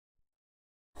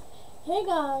Hey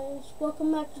guys,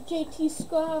 welcome back to JT's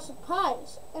Schoolhouse of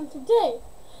Pies, and today's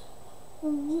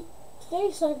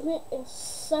segment is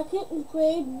second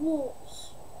grade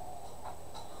rules.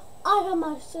 I have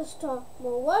my sister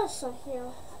Melissa here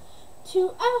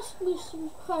to ask me some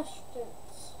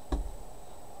questions.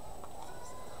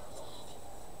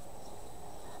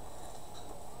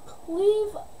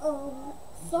 Leave a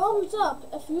thumbs up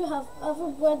if you have ever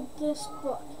read this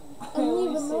book, and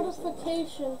leave a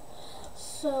notification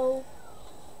so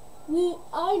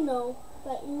I know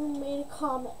that you made a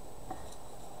comment.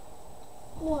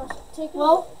 Melissa, take it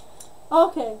away.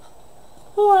 Okay.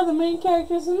 Who are the main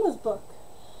characters in this book?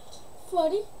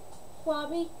 Freddie,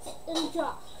 Robbie, and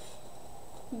Josh.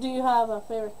 Do you have a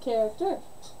favorite character?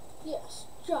 Yes,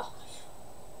 Josh.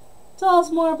 Tell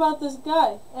us more about this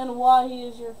guy and why he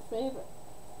is your favorite.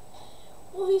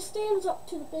 Well, he stands up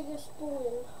to the biggest bully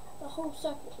in the whole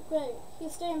second grade. He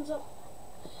stands up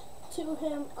to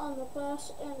him on the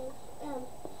bus, and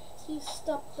he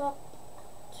stepped up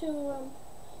to him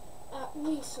at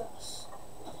recess.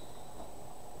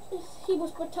 He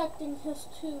was protecting his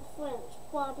two friends,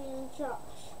 Robbie and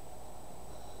Josh.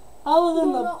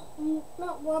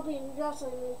 Not Robbie and Josh, I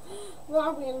mean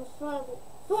Robbie and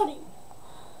Freddie.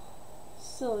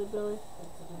 Silly Billy.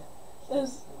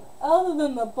 Other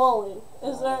than the bully,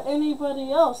 is there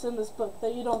anybody else in this book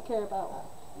that you don't care about?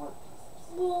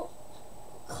 Well,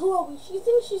 Chloe, she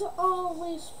thinks she's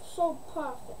always so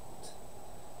perfect,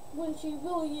 when she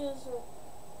really isn't.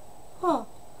 Huh.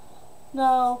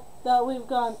 Now that we've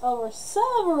gone over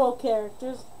several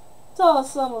characters, tell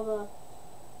us some of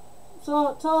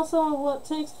what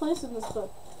takes place in this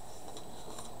book.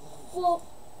 Well,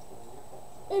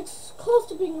 it's close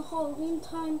to being Halloween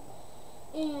time,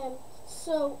 and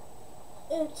so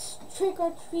it's trick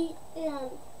or treat,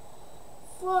 and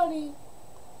Freddie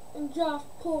and Josh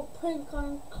pull a prank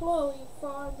on Chloe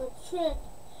for the trick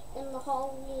in the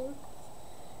Halloween,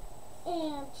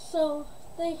 and so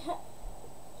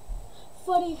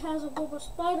Freddie has a rubber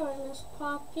spider in his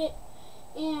pocket,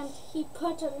 and he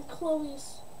puts it in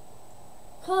Chloe's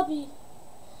cubby,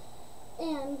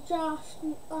 and Josh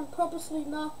purposely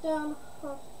knocked down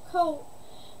her coat,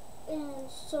 and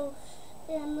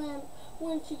then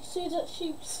when she sees it,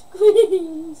 she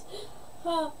screams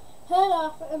her head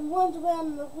off and runs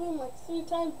around the room like 3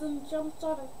 times, then jumps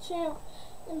on a chair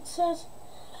and says,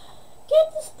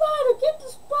 "Get the spider! Get the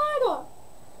spider!"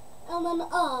 And then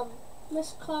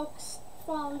Miss Clark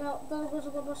found out there was a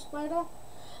rubber spider,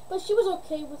 but she was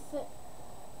okay with it.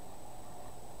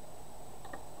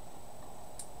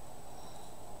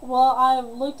 Well, I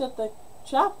looked at the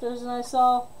chapters and I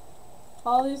saw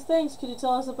all these things. Could you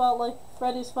tell us about like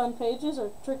Freddy's Fun Pages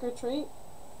or Trick or Treat?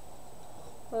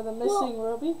 Or the Missing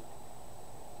Ruby?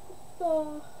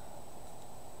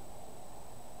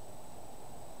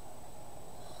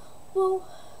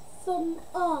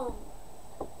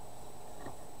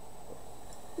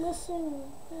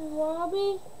 Missing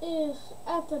Robbie is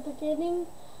at the beginning,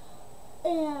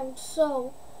 and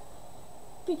so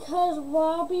because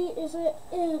Robbie isn't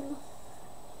in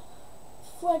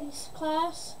Freddie's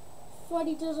class,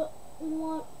 Freddie doesn't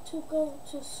want to go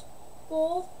to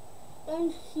school,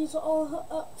 and he's all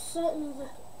upset and he's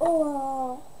like,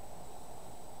 "Oh,"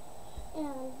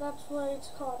 and that's why it's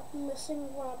called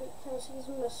Missing Robbie, because he's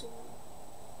missing him.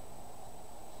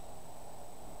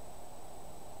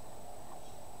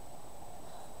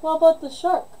 What about the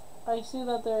shark? I see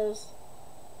that there's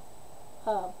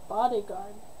a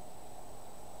bodyguard.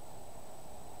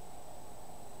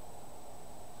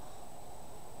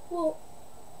 Well,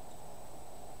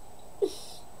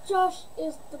 Josh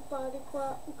is the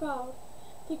bodyguard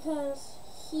because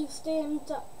he stands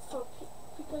up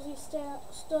because he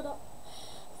stood up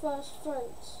for his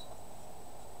friends.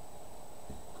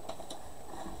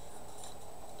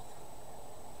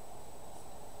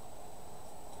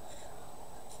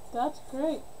 That's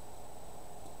great.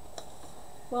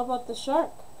 What about the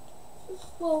shark?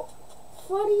 Well,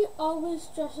 Freddie always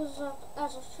dresses up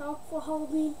as a shark for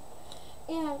Halloween,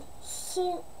 and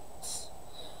since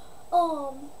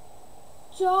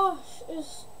Josh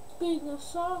is being a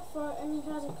surfer and he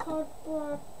has a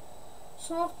cardboard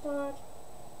surfboard,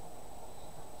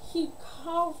 he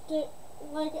carved it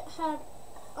like it had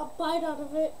a bite out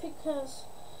of it because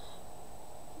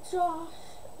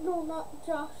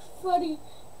Freddie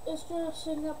is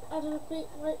dressing up as a great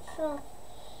white shark.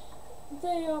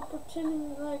 They are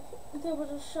pretending like there was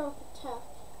a shark attack.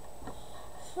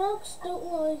 Sharks don't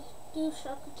really do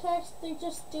shark attacks, they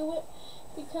just do it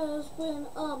because when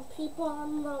people are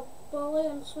on the belly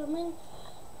and swimming,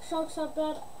 sharks have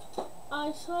bad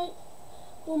eyesight,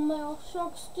 well, male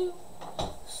sharks do.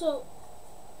 So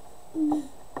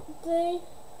they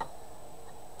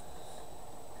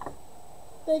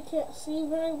can't see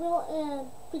very well, and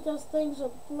because things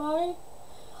are blurry,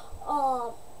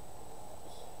 um,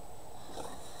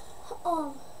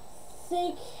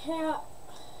 they can't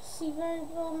see very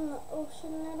well in the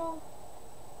ocean at all.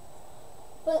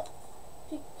 But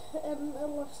and it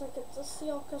looks like it's a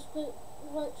seal because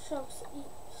white sharks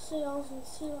eat seals and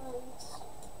sea lions.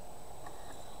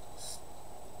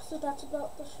 So that's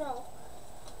about the shark.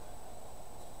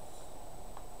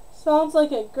 Sounds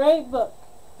like a great book.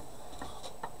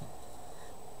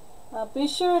 Be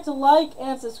sure to like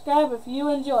and subscribe if you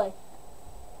enjoy.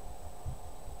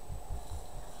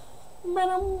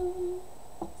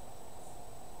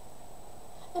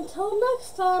 Until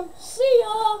next time, see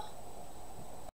ya!